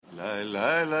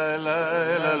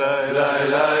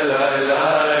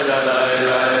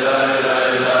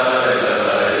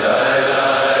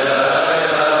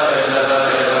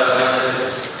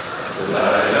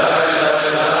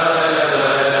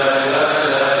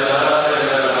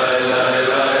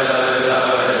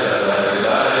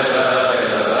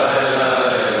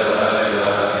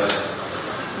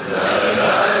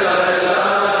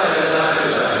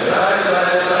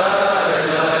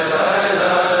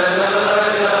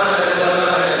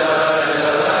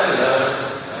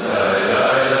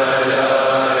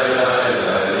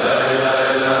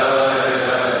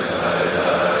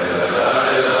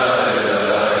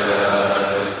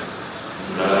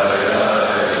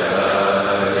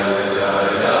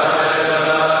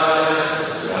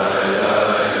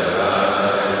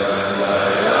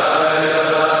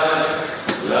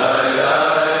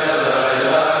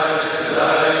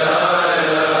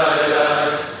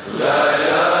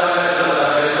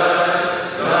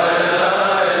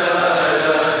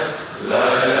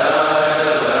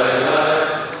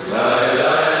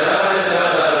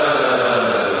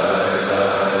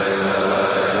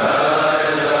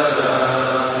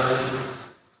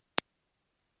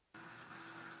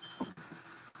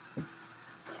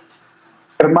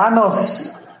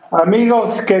Hermanos,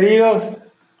 amigos queridos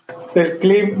del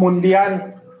Club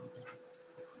Mundial,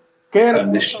 qué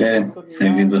hermosa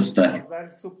oportunidad nos da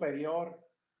el Superior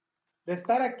de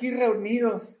estar aquí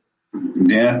reunidos,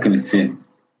 Dünya Kilisi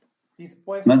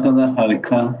ne kadar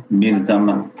harika bir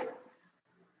zaman.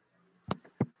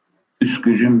 Üst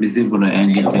gücün bizi buraya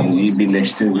getirdiği,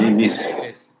 birleştirdiği bir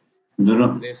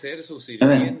durum.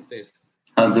 Evet,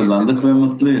 hazırlandık ve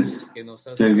mutluyuz.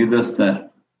 Sevgili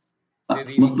dostlar,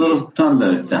 mutluluktan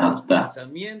da öte hatta.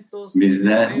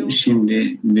 Bizler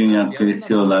şimdi Dünya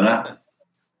Kilisi olarak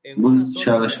bu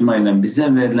çalışmayla,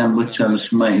 bize verilen bu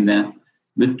çalışmayla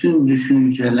bütün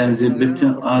düşüncelerimizi,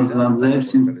 bütün arzularımızı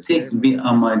hepsini tek bir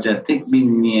amaca, tek bir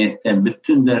niyete,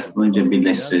 bütün ders boyunca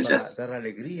birleştireceğiz.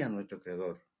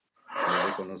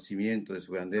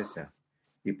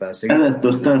 Evet,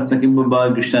 dostlar arasındaki bu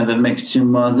bağı güçlendirmek için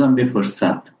muazzam bir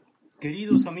fırsat.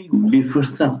 Bir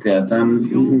fırsat yaratan,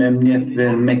 memnuniyet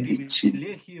vermek için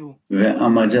ve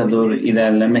amaca doğru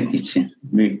ilerlemek için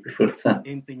büyük bir fırsat.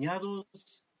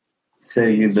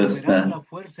 Sevgili dostlar,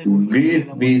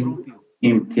 büyük bir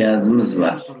imtiyazımız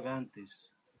var.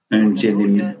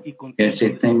 Önceliğimiz,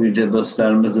 gerçekten yüce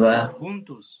dostlarımız var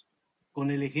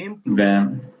ve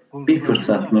bir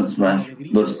fırsatımız var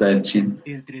dostlar için,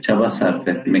 çaba sarf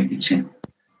etmek için,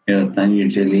 yaratan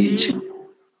yüceliği için.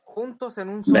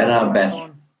 Beraber,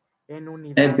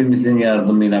 hepimizin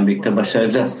yardımıyla birlikte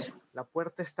başaracağız.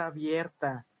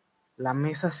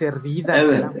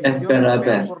 Evet, hep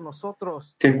beraber,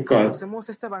 tek kalp,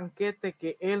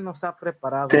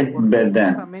 tek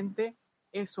beden,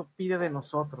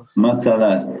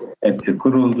 masalar hepsi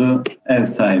kuruldu, ev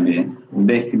sahibi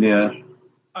bekliyor.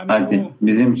 Hadi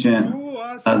bizim için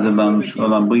hazırlanmış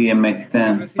olan bu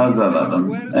yemekten haz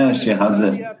alalım. Her şey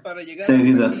hazır.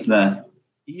 Sevgili dostlar,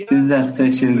 sizler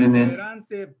seçildiniz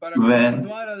ve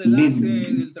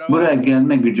buraya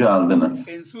gelme gücü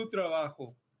aldınız.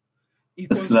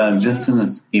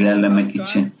 Israrcısınız ilerlemek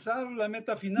için.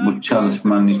 Bu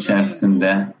çalışmanın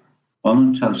içerisinde,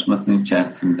 onun çalışmasının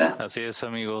içerisinde.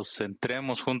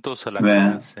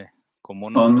 Ve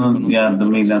onun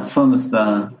yardımıyla son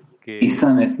ıslahı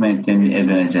ihsan etmeyi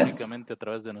edineceğiz.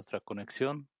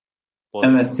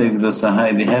 Evet sevgili dostlar,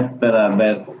 haydi hep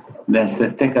beraber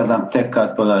derse tek adam tek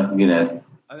kalp olarak girelim.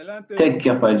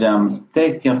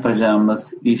 Tek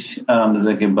yapacağımız iş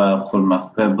aramızdaki bağı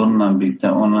kurmak ve bununla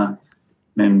birlikte ona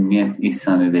memnuniyet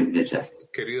ihsan edebileceğiz.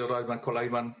 Querido Rayman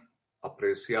Kolayman,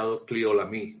 apreciado Clio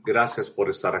Lamy, gracias por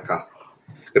estar acá.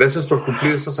 Gracias por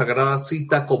cumplir esta sagrada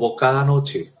cita como cada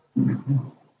noche.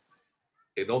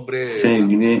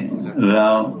 Sevgili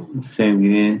Rav,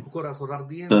 sevgili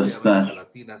dostlar,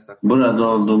 burada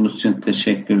olduğumuz için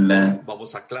teşekkürler.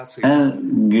 Her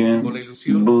gün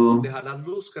bu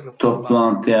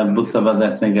toplantıya, bu sabah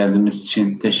dersine geldiğimiz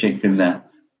için teşekkürler.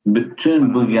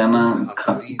 Bütün bu yanan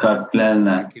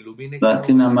kalplerle,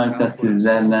 Latin Amerika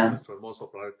sizlerle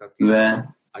ve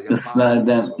ıslah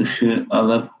eden ışığı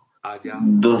alıp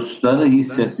dostları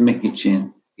hissetmek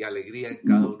için,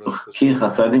 ki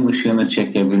hasadim ışığını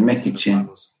çekebilmek için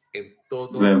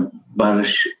ve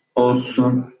barış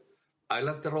olsun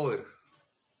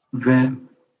ve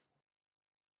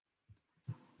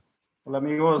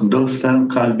dostların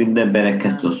kalbinde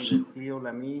bereket olsun.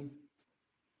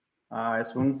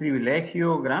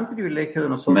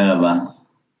 Merhaba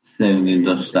sevgili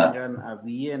dostlar.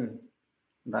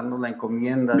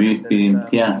 Büyük bir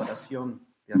imtiyaz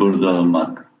burada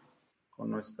olmak.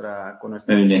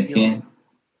 Öyle ki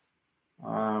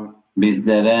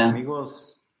bizlere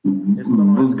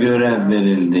bu görev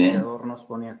verildi.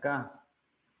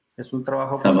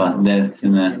 Sabah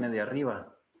dersine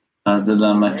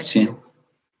hazırlanmak için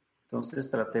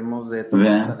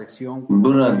ve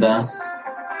burada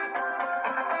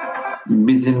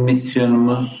bizim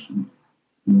misyonumuz,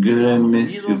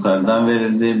 görevimiz yukarıdan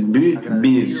verildi. Büyük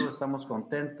bir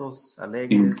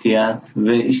imtiyaz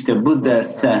ve işte bu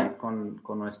derse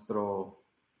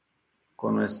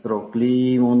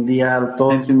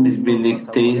hepimiz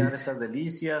birlikteyiz.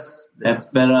 Hep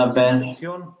beraber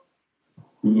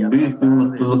büyük bir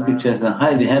mutluluk içerisinde.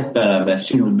 Haydi hep beraber.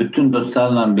 Şimdi bütün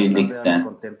dostlarla birlikte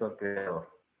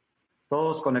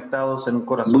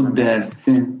bu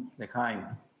dersin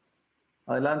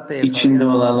içinde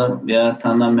olalım,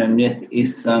 yaratana memnuniyet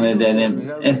ihsan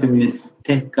edelim. Hepimiz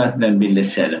tek kalple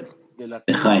birleşelim.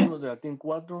 Lehaim.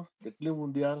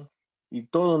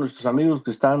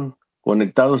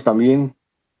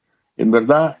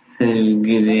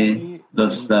 Sevgili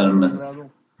dostlarımız,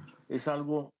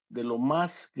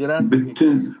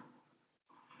 bütün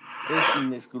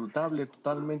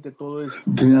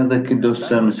dünyadaki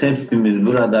dostlarımız, hepimiz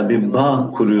burada bir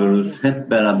bağ kuruyoruz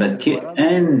hep beraber ki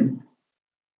en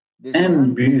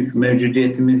büyük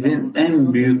mevcudiyetimizin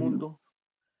en büyük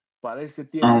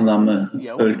anlamı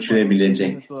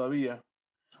ölçülebilecek.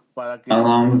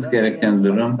 Anlamamız gereken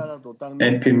durum,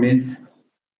 hepimiz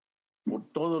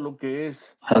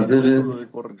hazırız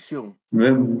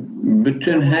ve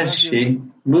bütün her şey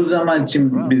bu zaman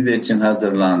için bize için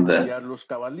hazırlandı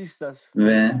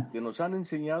ve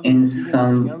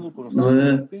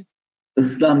insanlığı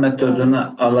ıslah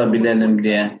metodunu alabilelim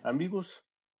diye.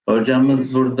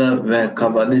 Hocamız burada ve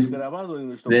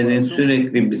kabalistlerin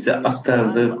sürekli bize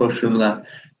aktardığı koşullar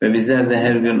ve bizler de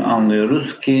her gün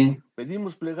anlıyoruz ki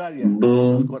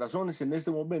bu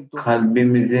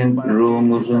kalbimizin,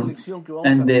 ruhumuzun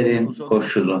en derin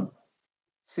koşulu.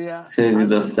 Sevgili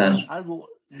dostlar,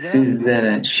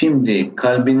 sizlere şimdi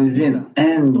kalbinizin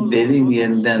en derin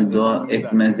yerinden dua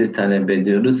etmenizi talep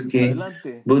ediyoruz ki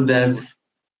bu ders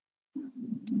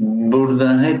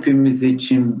burada hepimiz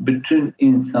için, bütün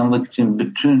insanlık için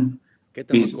bütün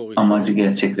bir amacı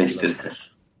gerçekleştirsin.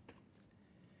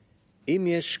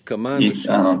 İlk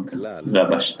anlam ve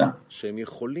başta.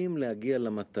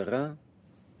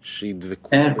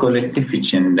 Eğer kolektif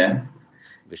içinde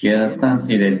yaratan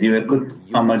ile divekut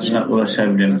amacına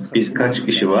ulaşabilen birkaç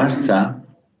kişi varsa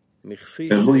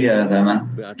ve bu yaradana,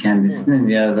 kendisinin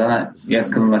yaradana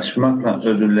yakınlaşmakla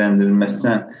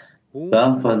ödüllendirilmesinden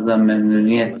daha fazla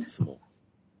memnuniyet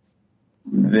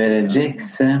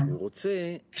verecekse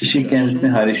kişi kendisini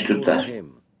hariç tutar.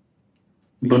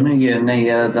 Bunun yerine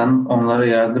Yaradan onlara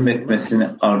yardım etmesini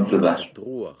arzular.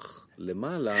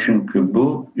 Çünkü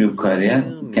bu yukarıya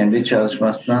kendi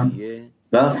çalışmasından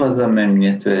daha fazla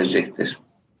memnuniyet verecektir.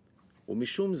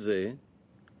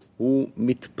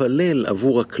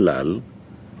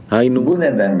 Bu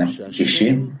nedenle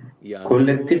kişi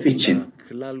kolektif için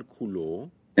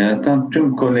Yaratan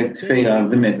tüm kolektife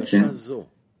yardım etsin,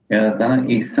 Yaratana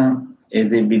ihsan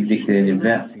edebildikleri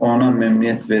ve ona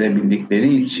memnuniyet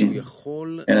verebildikleri için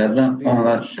Yaratan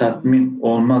onlara tatmin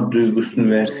olma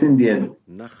duygusunu versin diye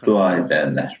dua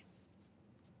ederler.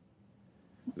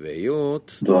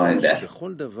 Dua eder.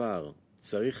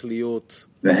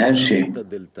 Ve her şey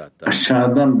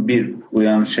aşağıdan bir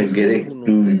uyanışa gerek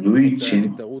duyduğu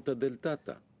için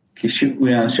kişi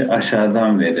uyanışı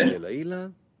aşağıdan verir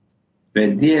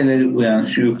ve diğerleri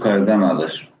uyanışı yukarıdan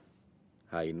alır.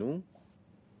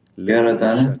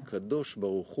 Yaradan'ın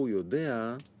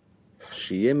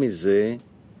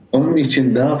onun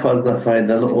için daha fazla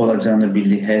faydalı olacağını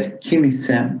bildiği her kim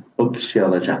ise o kişi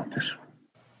alacaktır.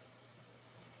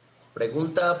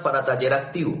 Pregunta para taller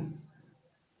activo.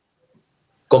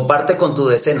 Comparte con tu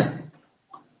decena.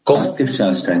 Aktif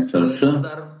çalıştay sorusu.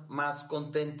 Más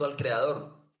contento al creador.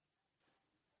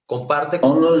 Comparte con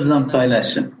onunla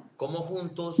paylaşın.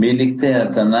 Birlikte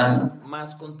yaratana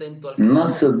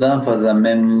nasıl daha fazla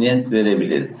memnuniyet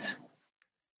verebiliriz?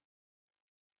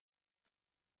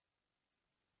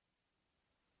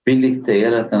 Birlikte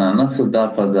yaratana nasıl daha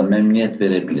fazla memnuniyet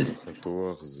verebiliriz?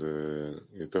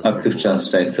 Aktif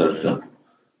çalıştay sorusu.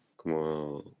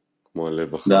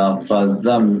 Daha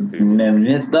fazla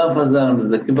memnuniyet, daha fazla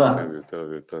aramızdaki bağ.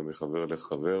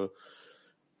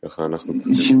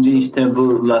 Şimdi işte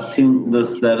bu Latin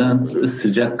dostların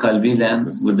sıcak kalbiyle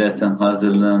bu dersin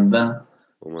hazırlığında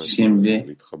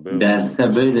şimdi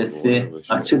derse böylesi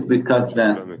açık bir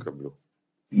kalple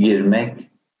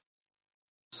girmek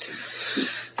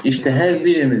İşte her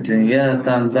birimizin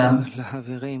yaratandan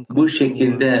bu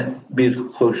şekilde bir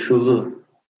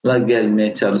koşulla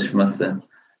gelmeye çalışması.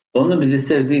 Onu bizi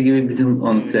sevdiği gibi bizim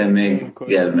onu sevmeye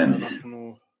gelmemiz.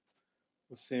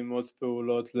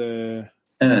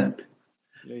 Evet.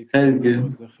 Her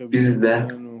gün bizler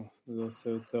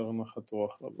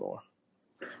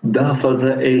daha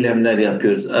fazla eylemler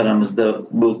yapıyoruz aramızda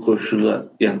bu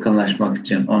koşula yakınlaşmak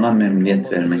için, ona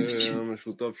memnuniyet vermek için.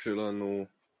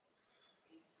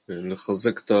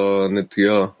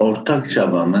 Ortak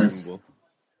çabamız,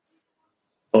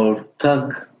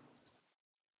 ortak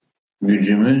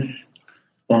gücümüz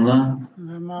ona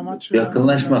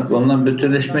yakınlaşmak, onunla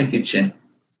bütünleşmek için.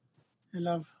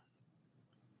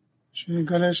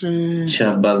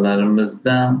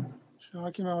 Çabalarımızda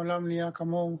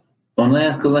ona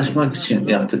yakınlaşmak için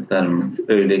yaptıklarımız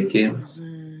öyle ki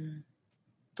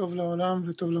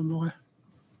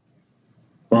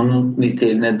onun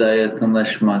niteliğine daha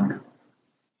yakınlaşmak,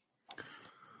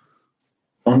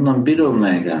 onunla bir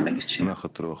olmaya gelmek için.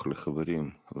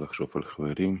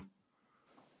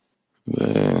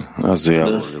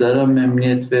 Dostlara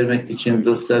memnuniyet vermek için,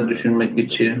 dostlar düşünmek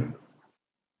için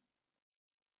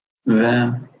ve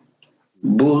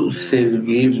bu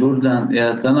sevgiyi buradan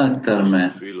yaratana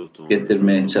aktarmaya,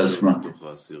 getirmeye çalışmak.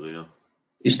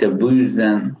 İşte bu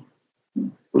yüzden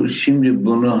şimdi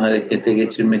bunu harekete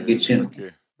geçirmek için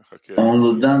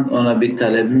onludan ona bir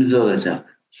talebimiz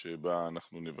olacak.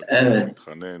 Evet,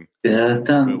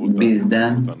 yaratan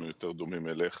bizden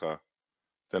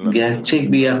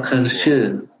gerçek bir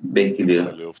yakarışı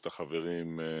bekliyor.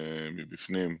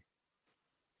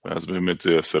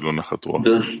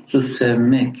 Dostu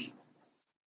sevmek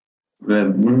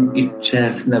ve bunun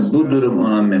içerisinde bu durum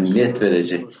ona memnuniyet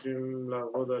verecek.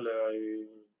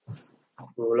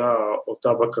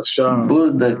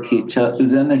 Buradaki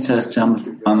üzerine çalışacağımız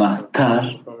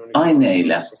anahtar aynı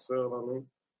eylem.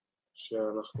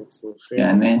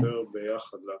 Yani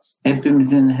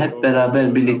hepimizin hep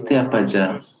beraber birlikte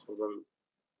yapacağı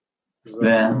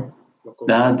ve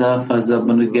daha fazla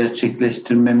bunu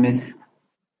gerçekleştirmemiz,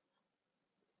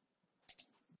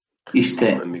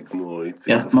 işte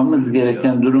yapmamız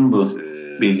gereken durum bu.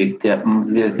 Birlikte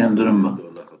yapmamız gereken durum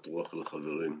bu.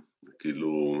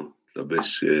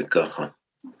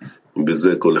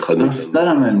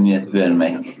 Dostlara memnuniyet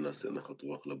vermek.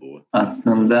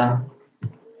 Aslında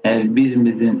her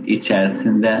birimizin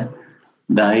içerisinde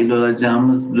dahil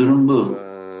olacağımız durum bu.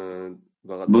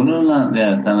 Bununla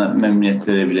yaratana memnuniyet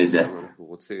verebileceğiz.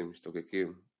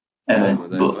 Evet,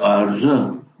 bu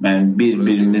arzu, yani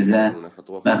birbirimize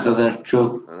ne kadar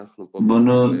çok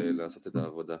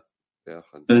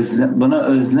buna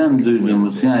özlem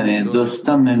duyduğumuz, yani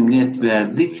dosta memnuniyet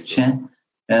verdikçe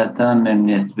yaratana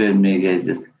memnuniyet vermeye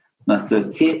geleceğiz.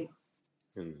 Nasıl ki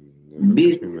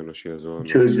bir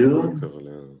çocuğun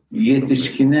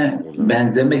yetişkine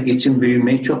benzemek için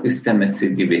büyümeyi çok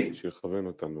istemesi gibi.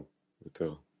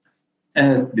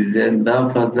 Evet, bize daha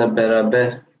fazla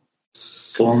beraber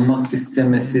olmak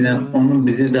istemesiyle onun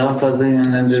bizi daha fazla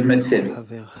yönlendirmesi.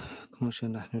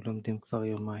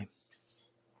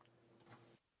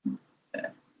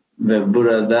 Ve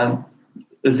burada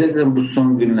özellikle bu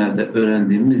son günlerde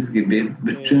öğrendiğimiz gibi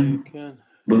bütün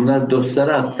bunlar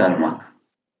dostlara aktarmak.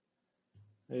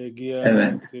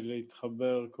 Evet.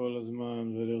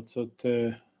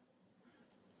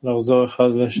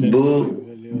 Bu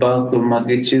bağ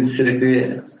kurmak için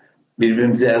sürekli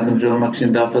birbirimize yardımcı olmak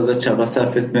için daha fazla çaba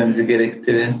sarf etmemizi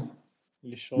gerektirir.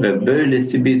 Ve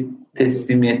böylesi bir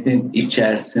teslimiyetin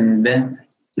içerisinde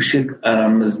ışık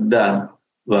aramızda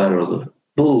var olur.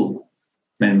 Bu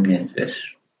memnuniyet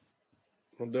verir.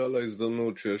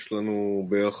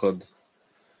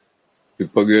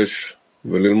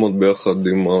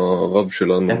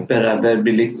 Hep beraber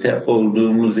birlikte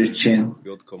olduğumuz için,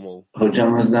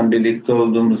 hocamızla birlikte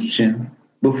olduğumuz için,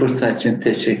 bu fırsat için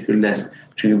teşekkürler.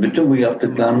 Çünkü bütün bu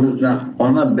yaptıklarımızla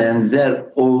ona benzer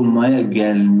olmaya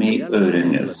gelmeyi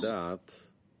öğreniyoruz.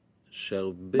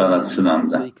 Bana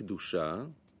sunanda.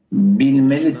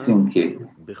 Bilmelisin ki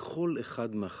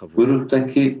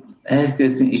gruptaki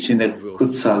herkesin içinde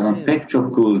kutsalın pek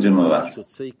çok kıvılcımı var.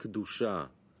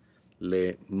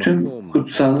 Tüm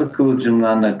kutsallık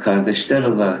kıvılcımlarına kardeşler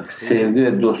olarak sevgi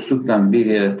ve dostlukla bir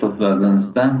yere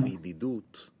topladığınızda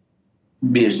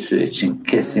bir süre için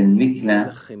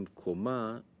kesinlikle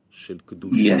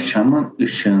yaşamın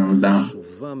ışığından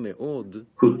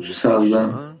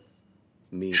kutsallığın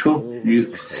çok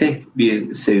yüksek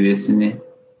bir seviyesini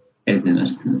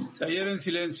edinirsiniz.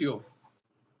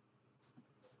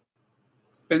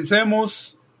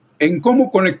 Pensemos en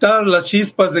cómo conectar las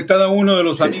chispas de cada uno de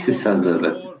los amigos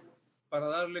para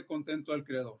darle contento al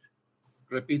Creador.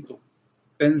 repito,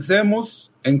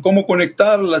 pensemos en cómo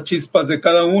conectar las chispas de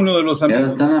cada uno de los amigos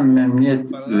Yaratana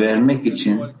memnuniyet para dar vermek contento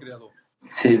için al Creador.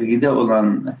 sevgide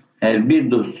olan her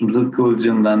bir dostumuzun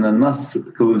kıvılcımlarını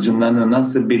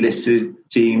nasıl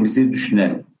birleştireceğimizi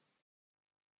düşünelim.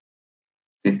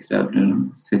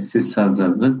 Tekrarlıyorum. Sessiz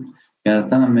hazırlık.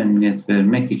 Yaratana memnuniyet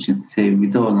vermek için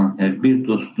sevgide olan her bir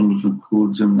dostumuzun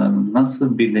kıvılcımlarını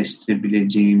nasıl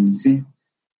birleştirebileceğimizi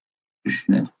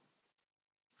düşünelim.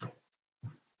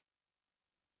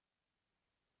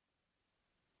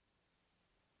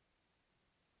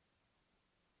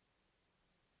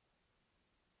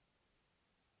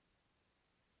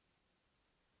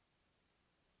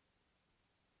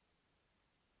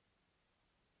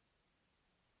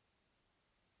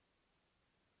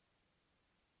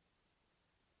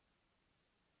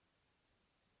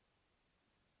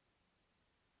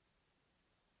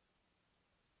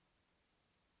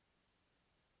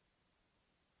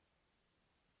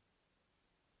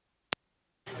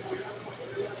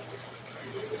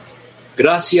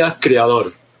 Gracias, Creador,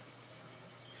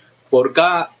 por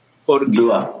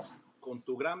guiarnos con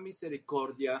tu gran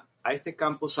misericordia a este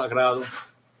campo sagrado,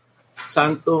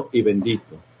 santo y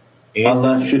bendito.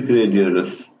 Allah'a şükür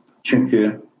ediyoruz.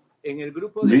 Çünkü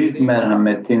büyük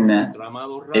merhametinle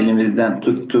elimizden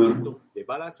tuttu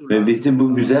ve bizi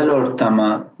bu güzel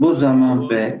ortama, bu zaman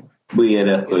ve bu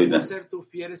yere koydu.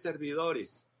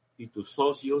 Y tus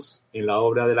socios en la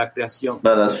obra de la creación.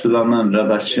 Barasulam'ın,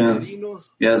 Rabaş'ın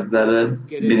yazları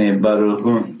Bine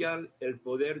Baruch'un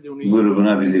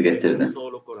grubuna bizi getirdi.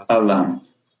 Allah'ım,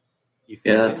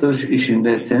 yaratılış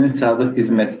işinde senin sadık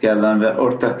hizmetkarların ve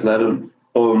ortakların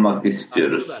olmak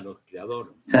istiyoruz.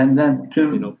 Senden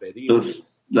tüm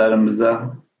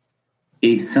dostlarımıza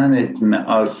ihsan etme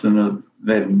arzunu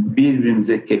ve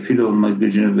birbirimize kefil olma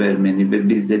gücünü vermeni ve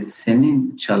bizleri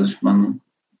senin çalışmanın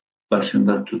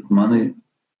başında tutmanı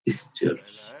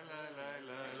istiyoruz.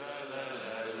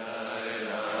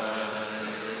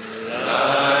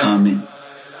 Amin.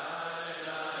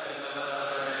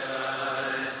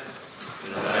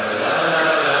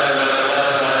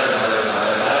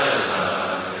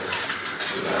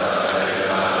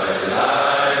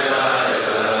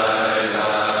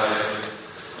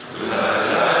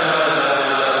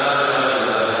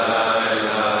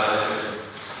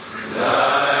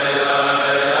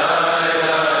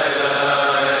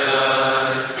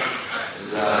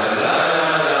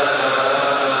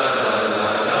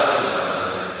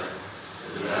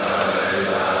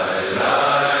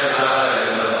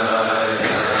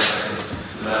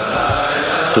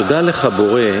 תודה לך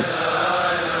בורא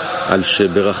על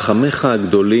שברחמיך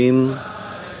הגדולים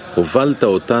הובלת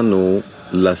אותנו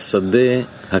לשדה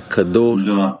הקדוש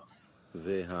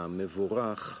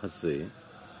והמבורך הזה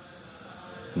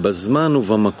בזמן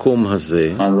ובמקום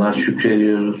הזה. Allah'a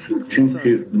şükrediyoruz.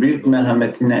 Çünkü büyük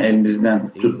merhametine elimizden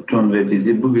tuttun ve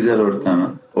bizi bu güzel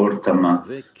ortama,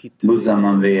 bu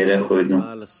zaman ve yere koydun.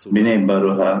 Bine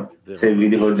Baruch'a,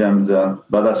 sevgili hocamıza,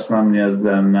 Balaslam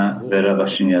yazılarına ve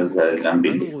Rabaş'ın yazılarıyla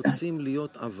birlikte.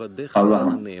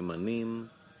 Allah'ım,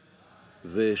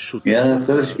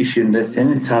 yaratılış işinde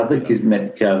senin sadık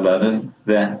hizmetkarların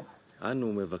ve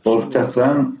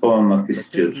ortakların olmak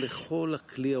istiyoruz.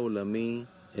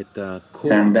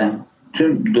 Senden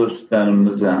tüm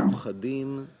dostlarımıza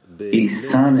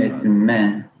ihsan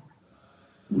etme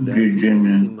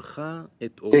gücünü,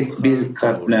 tek bir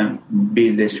kalple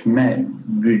birleşme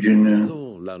gücünü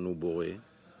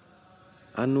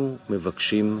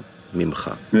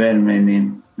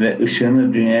vermeni ve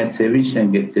ışığını dünyaya sevinçle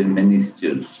getirmeni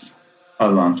istiyoruz.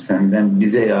 Allah'ım senden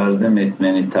bize yardım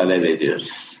etmeni talep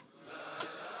ediyoruz.